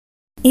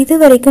இது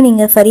வரைக்கும்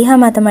நீங்க ஃபரிஹா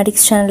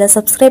மேத்தமேட்டிக்ஸ் சேனலை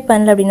சப்ஸ்கிரைப்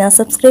பண்ணல அப்படினா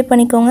சப்ஸ்கிரைப்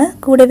பண்ணிக்கோங்க.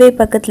 கூடவே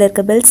பக்கத்துல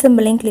இருக்க பெல்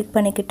சிம்பலையும் கிளிக்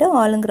பண்ணிக்கிட்டு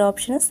ஆல்ங்கற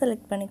ஆப்ஷனை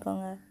செலக்ட்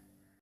பண்ணிக்கோங்க.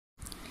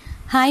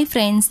 Hi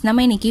friends,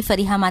 நம்ம இன்னைக்கு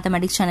ஃபரிஹா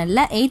மேத்தமேட்டிக்ஸ்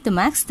சேனல்ல 8th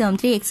maths term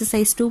 3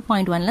 exercise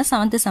 2.1ல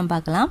 7th some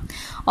பார்க்கலாம்.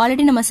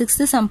 ஆல்ரெடி நம்ம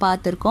 6th சம்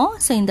பார்த்திருக்கோம்.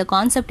 சோ இந்த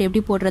கான்செப்ட்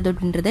எப்படி போடுறது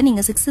அப்படின்றத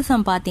நீங்க 6th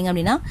சம் பாத்தீங்க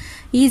அப்படினா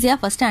ஈஸியா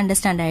ஃபர்ஸ்ட்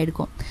அண்டர்ஸ்டாண்ட்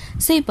ஆயிடும்.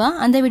 சோ இப்போ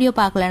அந்த வீடியோ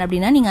பார்க்கல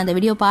அப்படினா நீங்க அந்த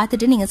வீடியோ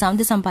பார்த்துட்டு நீங்க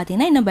 7th சம்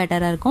பாத்தீங்கன்னா இன்னும்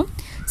பெட்டரா இருக்கும்.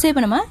 சோ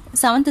இப்போ நம்ம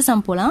 7th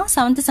சம் போலாம்.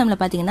 7th சம்ல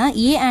பாத்தீங்கன்னா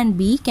A and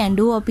B can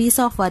do a piece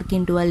of work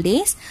in 12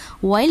 days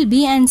while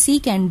B and C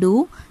can do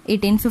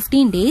it in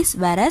 15 days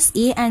whereas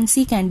A and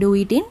C can do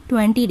it in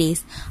 20 days.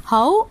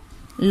 How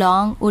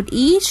long would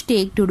each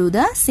take to do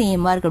the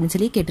same work அப்படினு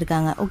சொல்லி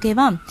கேட்டிருக்காங்க.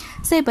 ஓகேவா?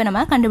 So இப்போ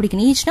நம்ம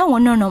கண்டுபிடிக்கணும். ஈச்னா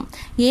ஒன்னொன்னும்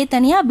A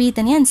தனியா B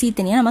தனியா and C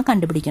தனியா நம்ம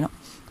கண்டுபிடிக்கணும்.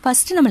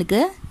 ஃபர்ஸ்ட்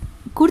நம்மளுக்கு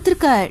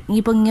கொடுத்திருக்க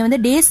இப்போ இங்க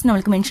வந்து டேஸ்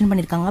நமக்கு மென்ஷன்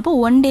பண்ணிருக்காங்க. அப்போ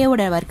 1 டே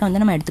ஓட வர்க்க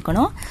வந்து நம்ம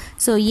எடுத்துக்கணும்.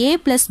 சோ A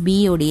plus B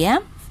உடைய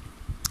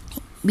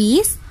B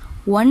is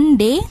 1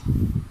 day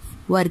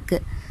work.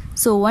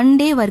 So 1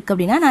 day work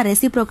அப்படினா நான்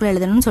ரெசிப்ரோக்கல்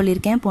எழுதணும்னு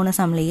சொல்லியிருக்கேன் போன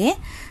சம்லயே.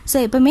 சோ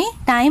எப்பவுமே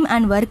டைம்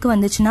அண்ட் வர்க்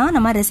வந்துச்சுன்னா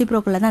நம்ம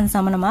ரெசிப்ரோக்கல்ல தான் அந்த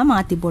சம நம்ம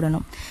மாத்தி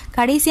போடணும்.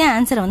 கடைசியா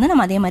ஆன்சர் வந்து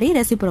நம்ம அதே மாதிரி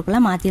ரெசிப்ரோக்கல்ல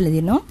மாத்தி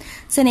எழுதிடணும்.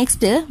 So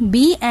next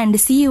B and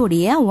C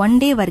உடைய 1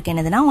 day work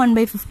என்னதுன்னா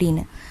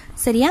 1/15.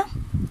 சரியா?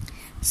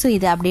 சோ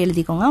இது அப்படியே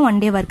எழுதிக்கோங்க. 1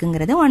 day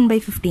workங்கிறது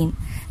 1/15.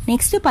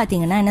 நெக்ஸ்ட்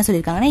பாத்தீங்கன்னா என்ன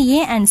சொல்லிருக்காங்கன்னா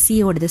A and C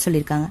ஓடது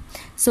சொல்லிருக்காங்க.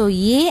 சோ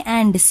A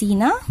and C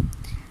னா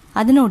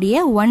அதனுடைய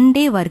 1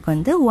 day work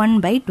வந்து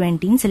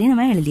 1/20 ன்னு சொல்லி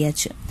நம்ம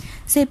எழுதியாச்சு.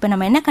 சோ இப்போ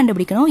நம்ம என்ன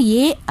கண்டுபிடிக்கணும்?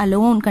 A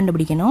alone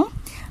கண்டுபிடிக்கணும்.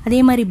 அதே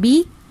மாதிரி B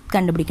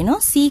கண்டுபிடிக்கணும்,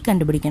 C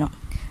கண்டுபிடிக்கணும்.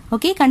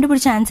 ஓகே,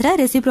 கண்டுபிடிச்ச ஆன்சரை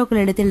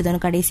ரெசிப்ரோக்கல் எடுத்து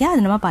எழுதணும் கடைசியா,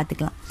 அது நம்ம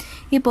பார்த்துக்கலாம்.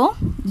 இப்போ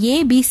A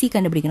B C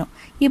கண்டுபிடிக்கணும்.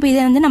 இப்போ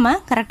இதை வந்து நம்ம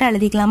கரெக்டா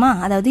எழுதிக்கலாமா?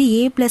 அதாவது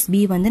A plus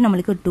B வந்து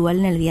நம்மளுக்கு 12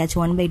 ன்னு எழுதியாச்சு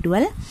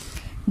 1/12.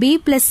 B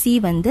plus C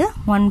வந்து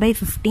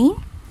 1/15.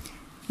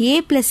 A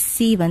plus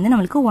C வந்து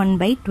நம்மளுக்கு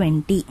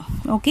 1/20.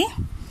 ஓகே,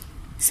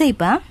 சோ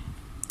இப்போ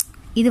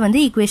இது வந்து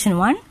ஈக்குவேஷன்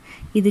 1,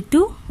 இது 2,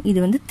 இது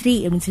வந்து 3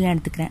 அப்படின்னு சொல்லி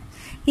எடுத்துக்கிறேன்.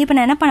 இப்போ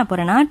நான் என்ன பண்ண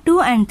போறேன்னா 2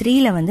 and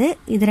 3ல வந்து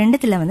இது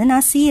ரெண்டுத்துல வந்து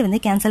நான் C வந்து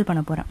கேன்சல்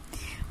பண்ண போறேன்.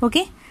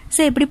 ஓகே,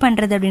 சோ எப்படி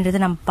பண்றது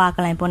அப்படின்றத நம்ம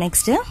பார்க்கலாம். இப்போ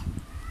நெக்ஸ்ட்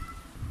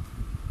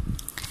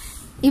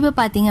இப்போ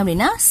பாத்தீங்க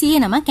அப்படின்னா C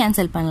நம்ம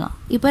கேன்சல் பண்ணலாம்.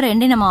 இப்போ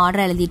ரெண்டையும் நம்ம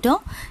ஆர்டர்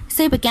எழுதிட்டோம்.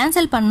 சோ இப்போ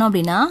கேன்சல் பண்ணோம்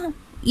அப்படின்னா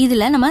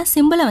இதுல நம்ம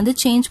சிம்பிளை வந்து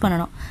சேஞ்ச்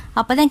பண்ணணும்.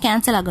 அப்பதான்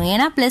கேன்சல் ஆகும்.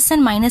 ஏன்னா பிளஸ்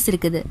அண்ட் மைனஸ்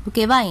இருக்குது.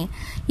 ஓகேவா?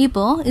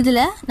 இப்போ இதுல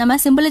நம்ம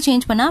சிம்பிளை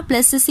சேஞ்ச் பண்ணா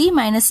பிளஸ் C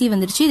மைனஸ் C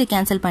வந்துருச்சு. இது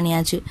கேன்சல்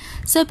பண்ணியாச்சு.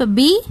 சோ இப்போ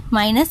B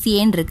மைனஸ்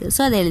ஏன்னு இருக்கு.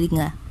 சோ அதை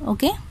எழுதிங்க.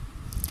 ஓகே,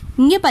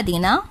 இங்க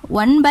பாத்தீங்கன்னா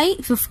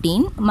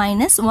 1/15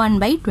 மைனஸ்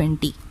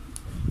 1/20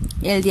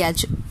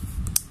 எழுதியாச்சு.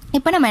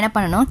 இப்போ நம்ம என்ன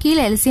பண்ணணும்?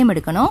 கீழே எல்சிஎம்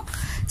எடுக்கணும்.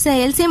 சோ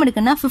எல்சிஎம்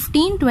எடுக்கணும்னா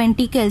 15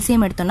 20க்கு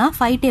எல்சிஎம் எடுத்தோம்னா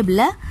 5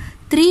 டேபிள்ல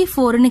 3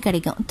 4ன்னு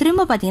கிடைக்கும்.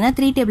 திரும்ப பாத்தீங்கன்னா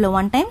 3 டேபிள்ல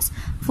 1 டைம்ஸ்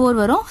 4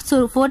 வரும். சோ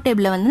 4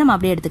 டேபிள்ல வந்து நம்ம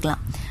அப்படியே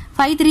எடுத்துக்கலாம்.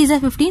 5 3s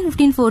are 15,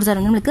 15 4s are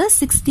நமக்கு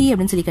 60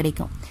 அப்படின்னு சொல்லி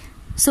கிடைக்கும்.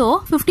 சோ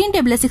 15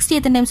 டேபிள்ல 60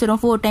 எத்தனை டைம்ஸ்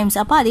வரும்? 4 டைம்ஸ்.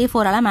 அப்ப அதே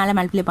 4 ஆல மேல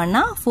மல்டிப்ளை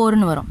பண்ணா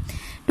 4ன்னு வரும்.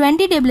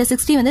 20 டேபிள்ல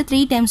 60 வந்து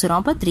 3 டைம்ஸ் வரும்.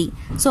 அப்ப 3.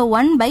 சோ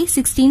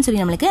 1/16 சொல்லி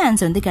நமக்கு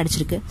ஆன்சர் வந்து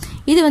கிடைச்சிருக்கு.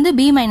 இது வந்து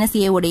B minus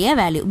A உடைய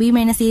value. B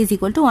minus A is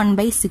equal to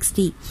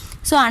 1/60.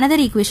 So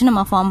another equation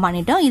நம்ம ஃபார்ம்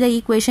பண்ணிட்டோம். இதை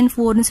ஈக்குவேஷன்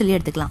 4ன்னு சொல்லி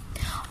எடுத்துக்கலாம்.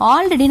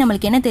 ஆல்ரெடி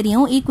நம்மளுக்கு என்ன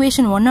தெரியும்?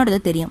 ஈக்குவேஷன் 1ஓடது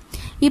தெரியும்.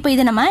 இப்போ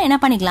இதை நம்ம என்ன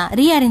பண்ணிக்கலாம்?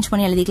 ரீஅரேஞ்ச்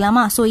பண்ணி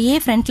எழுதிக்கலாமா? சோ A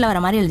ஃப்ரண்ட்ல வர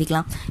மாதிரி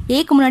எழுதிக்கலாம்.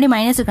 Aக்கு முன்னாடி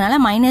மைனஸ் இருக்கனால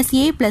minus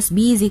A plus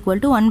B is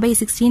equal to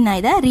 1/16 நான்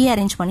இதை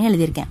ரீஅரேஞ்ச் பண்ணி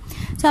எழுதியிருக்கேன்.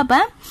 சோ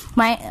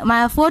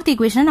அப்ப ஃபோர்த்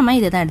ஈக்குவேஷன் நம்ம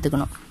இதை தான்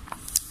எடுத்துக்கணும்.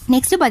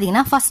 நெக்ஸ்ட்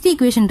பாத்தீங்கன்னா ஃபர்ஸ்ட்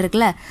ஈக்குவேஷன்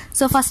இருக்குல்ல.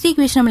 சோ ஃபர்ஸ்ட்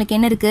ஈக்குவேஷன் நம்மளுக்கு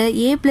என்ன இருக்கு?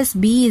 A plus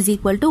B is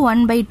equal to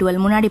 1/12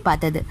 முன்னாடி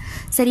பார்த்தது.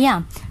 சரியா?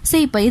 சோ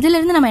இப்போ இதுல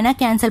இருந்து நம்ம என்ன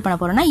கேன்சல் பண்ண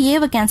போறோம்னா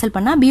Aவை கேன்சல்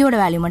பண்ணா B ஓட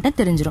வேல்யூ மட்டும்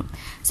தெரிஞ்சிரும்.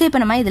 சோ இப்போ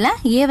நம்ம இதுல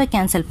Aவை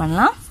கேன்சல்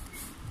பண்ணலாம்.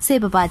 சோ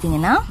இப்போ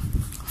பாத்தீங்கன்னா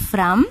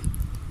from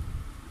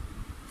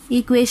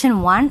equation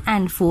 1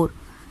 and 4.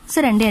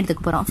 சோ ரெண்டே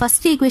எடுத்துக்க போறோம்.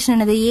 ஃபர்ஸ்ட் ஈக்குவேஷன்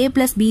என்னது? A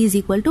plus B is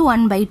equal to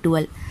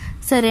 1/12.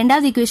 So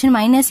ரெண்டாவது equation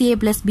minus A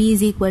plus B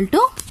is equal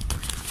to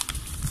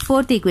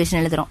fourth equation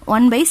எழுதுறோம்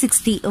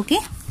 1/60. ஓகே,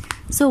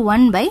 சோ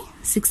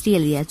 1/60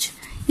 எழுதியாச்சு.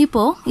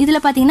 இப்போ இதுல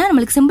பாத்தீங்கன்னா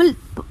நம்மளுக்கு சிம்பிள்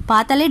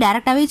பார்த்தாலே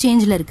டைரக்டாவே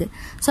சேஞ்ச்ல இருக்கு.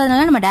 சோ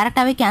அதனால நம்ம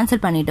டைரக்டாவே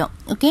கேன்சல் பண்ணிட்டோம்.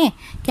 ஓகே,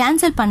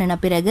 கேன்சல் பண்ணின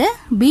பிறகு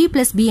B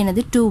plus B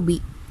என்னது? 2B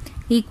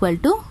equal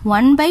to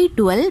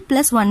 1/12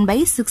 plus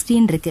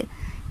 1/16 இருக்கு.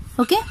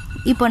 ஓகே,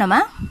 இப்போ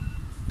நம்ம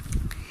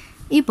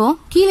இப்போ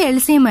கீழே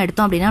எல்சிஎம்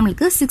எடுத்தோம் அப்படின்னா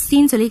நம்மளுக்கு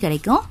 16 சொல்லி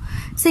கிடைக்கும்.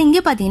 சோ இங்க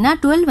பாத்தீங்கன்னா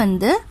 12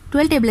 வந்து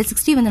 12 டேபிள்ல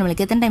 60 வந்து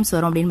நம்மளுக்கு எத்தனை டைம்ஸ்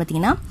வரும் அப்படின்னு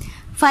பாத்தீங்கன்னா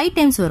 5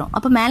 டைம்ஸ் வரும்.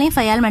 அப்ப மேலேயும்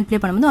 5 ஆல் மல்டிப்ளை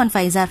பண்ணும்போது 1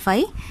 5s are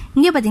 5.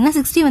 இங்க பாத்தீங்கன்னா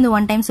 60 வந்து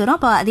 1 டைம்ஸ் வரும்.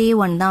 அப்ப அதே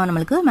 1 தான்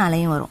நம்மளுக்கு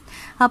மேலேயும் வரும்.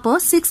 அப்போ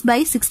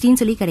 6/16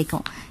 சொல்லி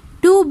கிடைக்கும்.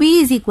 2B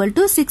is equal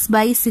to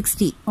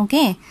 6/60.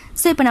 Okay,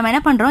 so இப்போ நம்ம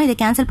என்ன பண்றோம்? இதை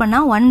கேன்சல்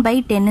பண்ணா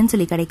 1/10 ன்னு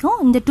சொல்லி கிடைக்கும்.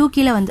 இந்த 2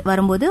 கீழே வந்து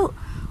வரும்போது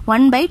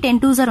 1/10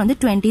 2s are வந்து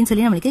 20 ன்னு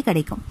சொல்லி நம்மளுக்கு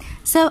கிடைக்கும்.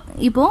 சோ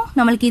இப்போ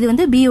நம்மளுக்கு இது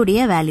வந்து B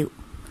உடைய வேல்யூ.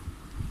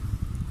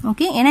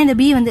 ஓகே, ஏன்னா இந்த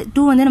b வந்து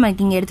 2 வந்து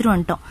நமக்கு இங்கே எடுத்துகிட்டு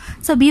வந்துட்டோம்.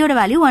 ஸோ பியோட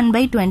வேல்யூ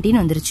 1/20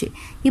 வந்துருச்சு.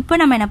 இப்போ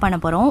நம்ம என்ன பண்ண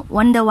போகிறோம்,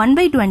 இந்த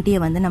 1/20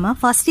 வந்து நம்ம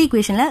ஃபர்ஸ்ட்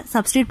ஈக்குவேஷனில்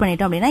சப்ஸ்டியூட்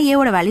பண்ணிட்டோம் அப்படின்னா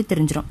ஏவோட வேல்யூ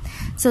தெரிஞ்சிடும்.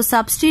 So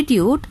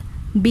substitute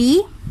b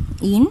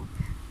in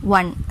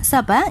 1. So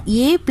அப்போ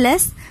a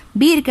plus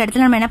b இருக்க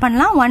இடத்துல நம்ம என்ன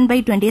பண்ணலாம்,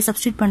 1/20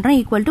 சப்ஸ்டியூட் பண்ணுறோம்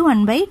ஈக்குவல் டு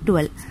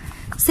 1/12.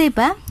 ஸோ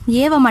இப்போ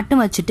ஏவை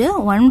மட்டும் வச்சுட்டு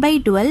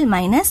 1/12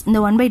 மைனஸ் இந்த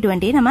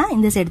 1/20 நம்ம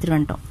இந்த சைடு எடுத்துகிட்டு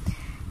வந்துட்டோம்.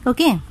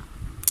 ஓகே,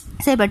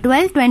 ஸோ இப்போ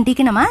 12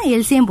 20க்கு நம்ம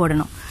எல்சிஎம்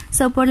போடணும்.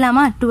 ஸோ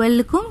போடலாமா,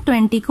 12க்கும்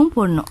 20க்கும்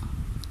போடணும்.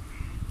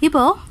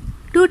 இப்போது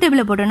 2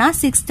 டேபிளில் போட்டோம்னா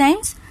 6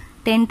 டைம்ஸ்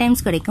 10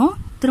 டைம்ஸ் கிடைக்கும்.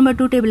 திரும்ப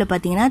 2 டேபிளில்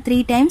பார்த்தீங்கன்னா 3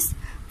 டைம்ஸ்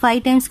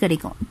 5 டைம்ஸ்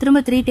கிடைக்கும்.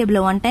 திரும்ப 3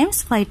 டேபிளில் 1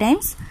 டைம்ஸ் 5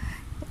 டைம்ஸ்.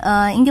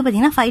 இங்கே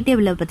பார்த்தீங்கன்னா 5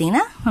 டேபிளில்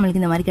பார்த்தீங்கன்னா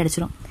நம்மளுக்கு இந்த மாதிரி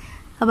கிடைச்சிரும்.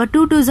 அப்போ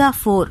 2 2s are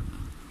 4,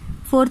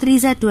 4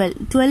 3s are 12,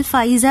 12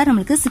 5s are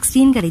நம்மளுக்கு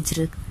 16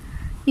 கிடைச்சிருக்கு.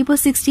 இப்போ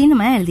 16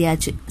 நம்ம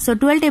எழுதியாச்சு. ஸோ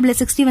 12 டேபிளில்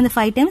 60 வந்து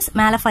 5 டைம்ஸ்,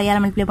 மேலே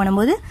 5 மல்டிப்ளை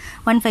பண்ணும்போது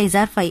 1 5s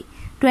are 5.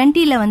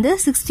 20ல் வந்து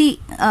 60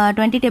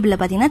 20 டேபிளில்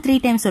பார்த்தீங்கன்னா 3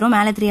 டைம்ஸ் வரும்,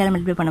 மேலே 3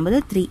 மல்டிப்ளை பண்ணும்போது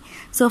 3.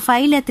 ஸோ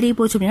 5ல் 3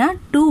 போச்சு அப்படின்னா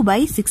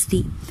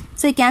 2/60.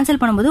 ஸோ கேன்சல்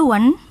பண்ணும்போது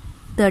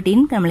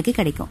 113 நம்மளுக்கு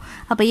கிடைக்கும்.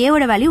 அப்போ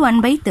ஏவோட value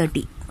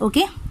 1/30.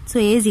 Okay, so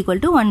A is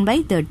equal to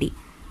 1/30.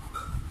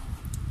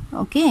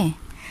 Okay,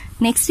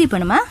 next இப்போ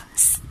நம்ம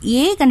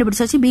ஏ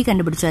கண்டுபிடிச்சாச்சு, பி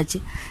கண்டுபிடிச்சாச்சு,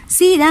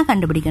 சி தான்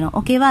கண்டுபிடிக்கணும்.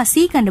 ஓகேவா,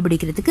 சி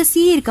கண்டுபிடிக்கிறதுக்கு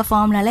சி இருக்க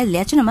ஃபார்முலால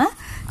எதுலையாச்சும் நம்ம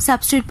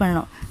சப்ஸ்டியூட்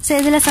பண்ணணும். ஸோ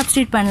இதில்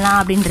சப்ஸ்டியூட் பண்ணலாம்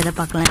அப்படின்றத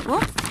பார்க்கலாம். இப்போ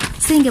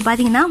ஸோ இங்கே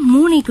பார்த்தீங்கன்னா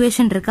 3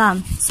 ஈக்குவேஷன் இருக்கா.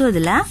 ஸோ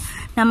இதில்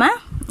நம்ம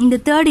இந்த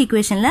தேர்ட்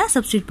ஈக்குவேஷனில்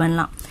சப்ஸ்டியூட்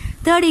பண்ணலாம்.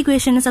 தேர்ட்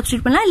ஈக்குவேஷனை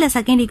சப்ஸ்டியூட் பண்ணலாம், இல்லை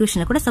செகண்ட்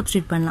ஈக்குவேஷனில் கூட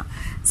சப்ஸ்டியூட் பண்ணலாம்.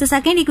 ஸோ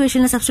செகண்ட்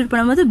ஈக்குவேஷனில் சப்ஸ்டியூட்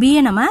பண்ணும்போது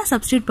பியை நம்ம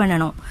சப்ஸ்டியூட்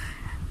பண்ணணும்.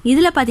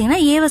 இதில் பார்த்தீங்கன்னா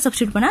ஏவை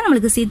சப்ஸ்டியூட் பண்ணால்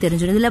நம்மளுக்கு சி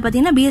தெரிஞ்சிடும். இதில்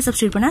பார்த்தீங்கன்னா பியை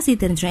சப்ஸ்டியூட் பண்ணால் சி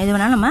தெரிஞ்சிடும். எது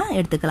வேணாலும் நம்ம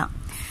எடுத்துக்கலாம்.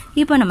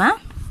 இப்போ நம்ம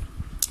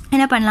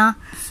என்ன பண்ணலாம்,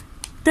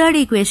 தேர்ட்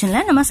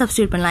ஈக்குவேஷனில் நம்ம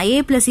சப்ஸ்டியூட் பண்ணலாம். a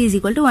plus c is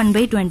equal to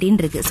 1/20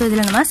 இருக்கு. ஸோ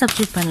இதில் நம்ம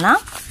சப்ஸ்டியூட்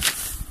பண்ணலாம்.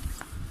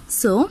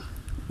 So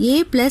a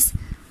plus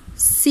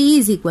c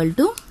is equal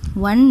to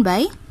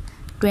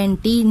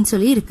 1/20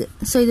 சொல்லி இருக்கு.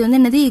 ஸோ இது வந்து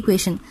என்னது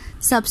equation.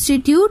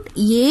 Substitute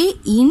a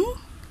in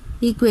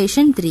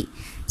equation 3.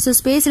 So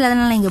space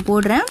இல்லாதனால இங்கே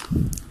போடுறேன்.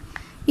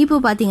 இப்போ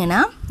பார்த்தீங்கன்னா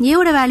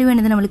ஏவோட வேல்யூ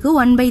என்னது நம்மளுக்கு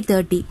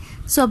 1/30.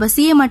 ஸோ அப்போ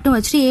சியை மட்டும்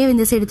வச்சுட்டு ஏ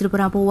இந்த சைடு எடுத்துகிட்டு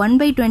போகிறோம். அப்போ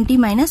 1/20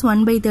 மைனஸ்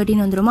 1/13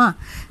 வந்துருமா.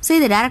 ஸோ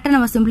இதை டேரெக்டாக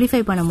நம்ம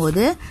சிம்பிளிஃபை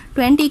பண்ணும்போது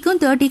 20க்கும்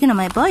 30க்கும்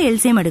நம்ம இப்போ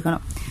எல்சிஎம்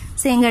எடுக்கணும்.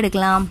 ஸோ எங்கே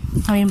எடுக்கலாம்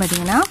அப்படின்னு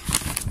பார்த்தீங்கன்னா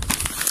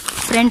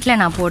ஃப்ரண்ட்டில்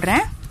நான்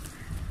போடுறேன்.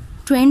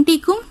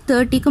 20க்கும்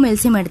 30க்கும்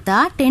எல்சிஎம்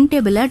எடுத்தால் 10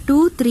 டேபிளில் 2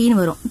 3ன்னு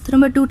வரும்.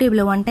 திரும்ப 2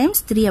 டேபிளில் 1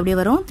 டைம்ஸ் 3 அப்படியே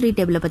வரும். 3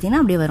 டேபிளில்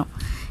பார்த்தீங்கன்னா அப்படியே வரும்.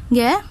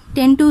 இங்கே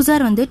 10 2s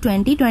are வந்து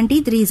 20, 20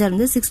 3s are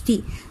வந்து 60.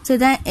 ஸோ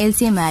இதுதான்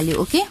எல்சிஎம் வேல்யூ.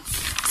 ஓகே,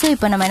 ஸோ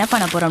இப்போ நம்ம என்ன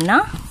பண்ண போகிறோம்னா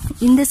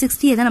இந்த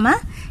 60 தான் நம்ம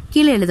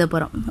கீழே எழுத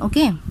போகிறோம்.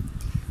 ஓகே,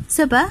 ஸோ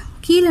இப்போ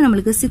கீழே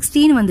நம்மளுக்கு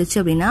 16 வந்துச்சு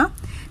அப்படின்னா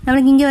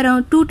நம்மளுக்கு இங்கே வரும்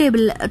 2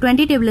 டேபிள்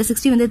 20 டேபிளில்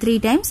 60 வந்து 3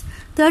 டைம்ஸ்,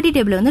 30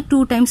 டேபிளில் வந்து 2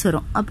 டைம்ஸ்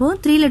வரும். அப்போது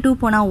 3ல் 2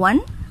 போனால்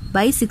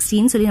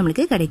 1/16 சொல்லி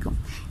நம்மளுக்கு கிடைக்கும்.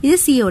 இது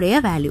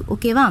சியோடைய வேல்யூ.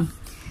 ஓகேவா,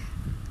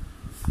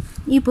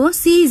 இப்போ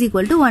சி இஸ்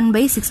ஈக்குவல் டு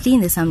 1/60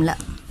 இந்த சம்மில்.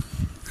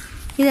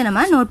 இதை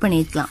நம்ம நோட்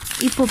பண்ணிக்கலாம்.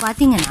 இப்போ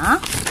பார்த்தீங்கன்னா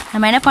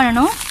நம்ம என்ன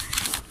பண்ணணும்,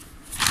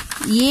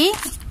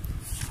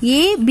 ஏ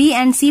பி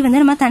அண்ட் சி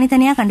வந்து நம்ம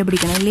தனித்தனியாக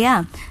கண்டுபிடிக்கணும் இல்லையா.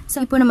 ஸோ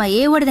இப்போ நம்ம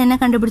ஏவோடது என்ன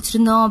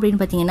கண்டுபிடிச்சிருந்தோம் அப்படின்னு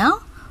பார்த்தீங்கன்னா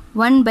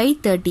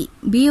 1/30,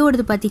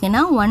 பியோடது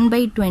பார்த்தீங்கன்னா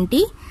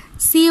 1/20,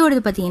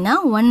 சியோடது பார்த்தீங்கன்னா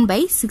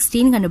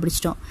 1/16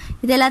 கண்டுபிடிச்சிட்டோம்.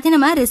 இது எல்லாத்தையும்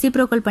நம்ம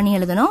ரெசிப்ரோக்கல் பண்ணி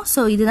எழுதணும்.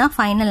 ஸோ இதுதான்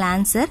final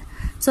answer.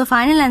 So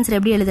final answer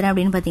எப்படி எழுதுறேன்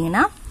அப்படின்னு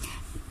பார்த்தீங்கன்னா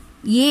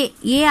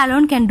ஏ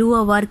alone can do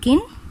a work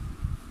in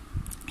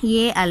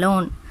A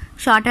alone.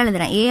 ஷார்ட்டாக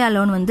எழுதுறேன். ஏ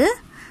அலோன் வந்து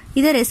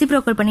இதை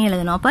ரெசிப்ரோக்கல் பண்ணி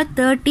எழுதணும். அப்போ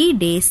 30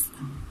 days.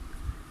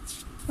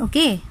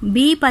 ஓகே,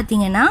 பி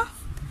பார்த்தீங்கன்னா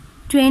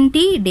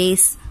 20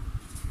 days,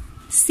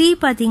 சி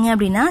பார்த்தீங்க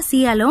அப்படின்னா சி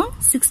அலோன்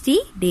 60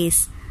 days.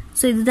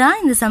 ஸோ இதுதான்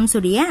இந்த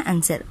சம்ஸுடைய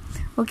ஆன்சர்.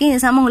 ஓகே, இந்த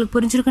சம் உங்களுக்கு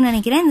புரிஞ்சிருக்குன்னு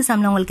நினைக்கிறேன். இந்த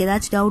சம்மில் உங்களுக்கு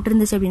ஏதாச்சும் டவுட்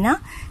இருந்துச்சு அப்படின்னா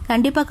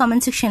கண்டிப்பாக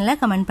கமெண்ட் செக்ஷனில்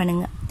கமெண்ட்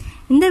பண்ணுங்கள்.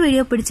 இந்த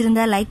வீடியோ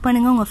பிடிச்சிருந்தா லைக்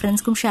பண்ணுங்கள், உங்கள்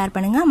ஃப்ரெண்ட்ஸ்க்கும் ஷேர்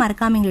பண்ணுங்கள்.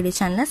 மறக்காமல் எங்களுடைய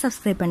சேனலை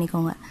சப்ஸ்கிரைப்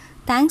பண்ணிக்கோங்க.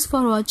 தேங்க்ஸ்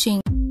ஃபார்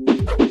வாட்சிங்.